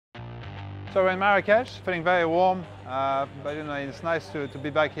So we're in Marrakesh, feeling very warm, but you know, it's nice to be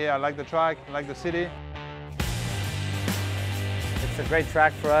back here. I like the track, I like the city. It's a great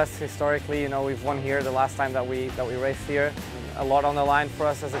track for us historically. You know, we've won here the last time that we raced here. A lot on the line for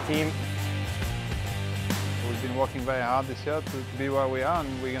us as a team. We've been working very hard this year to be where we are,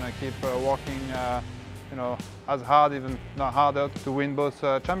 and we're going to keep working, you know, as hard, even not harder, to win both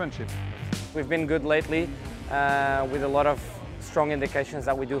championships. We've been good lately, with a lot of strong indications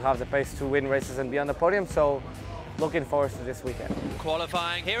that we do have the pace to win races and be on the podium. So, looking forward to this weekend.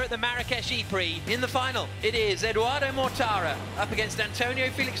 Qualifying here at the Marrakesh E-Prix. In the final, it is Eduardo Mortara up against Antonio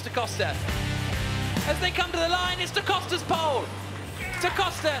Felix da Costa. As they come to the line, it's da Costa's pole. Da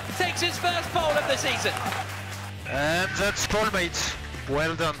Costa takes his first pole of the season. And that's pole, mates.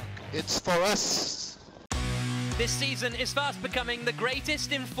 Well done. It's for us. This season is fast becoming the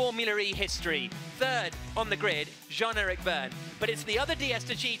greatest in Formula E history. Third on the grid, Jean-Eric Vergne. But it's the other DS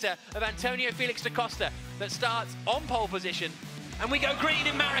Techeetah of Antonio Felix da Costa that starts on pole position. And we go green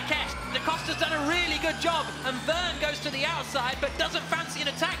in Marrakesh. Da Costa's done a really good job, and Vergne goes to the outside, but doesn't fancy an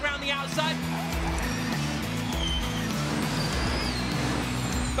attack round the outside.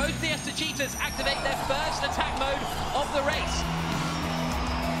 Both DS Techeetahs activate their first attack mode of the race.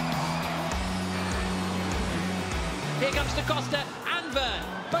 Here comes da Costa and Vergne.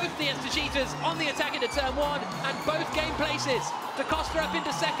 Both DS Techeetahs on the attack into turn one, and both gain places. Da Costa up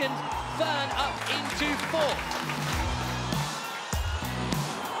into second, Vergne up into fourth.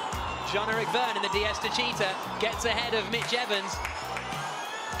 Jean-Eric Vergne in the DS Techeetah gets ahead of Mitch Evans.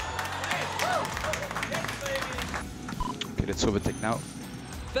 Okay, let's overtake now.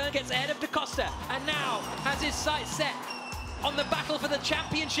 Vergne gets ahead of da Costa, and now has his sights set on the battle for the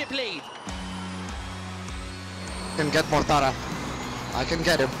championship lead. Can get Mortara. I can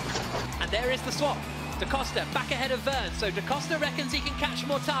get him. And there is the swap. Da Costa back ahead of Vergne, so da Costa reckons he can catch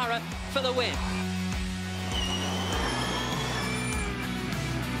Mortara for the win.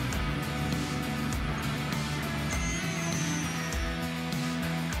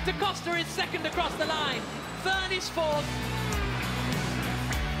 Da Costa is second across the line. Vergne is fourth.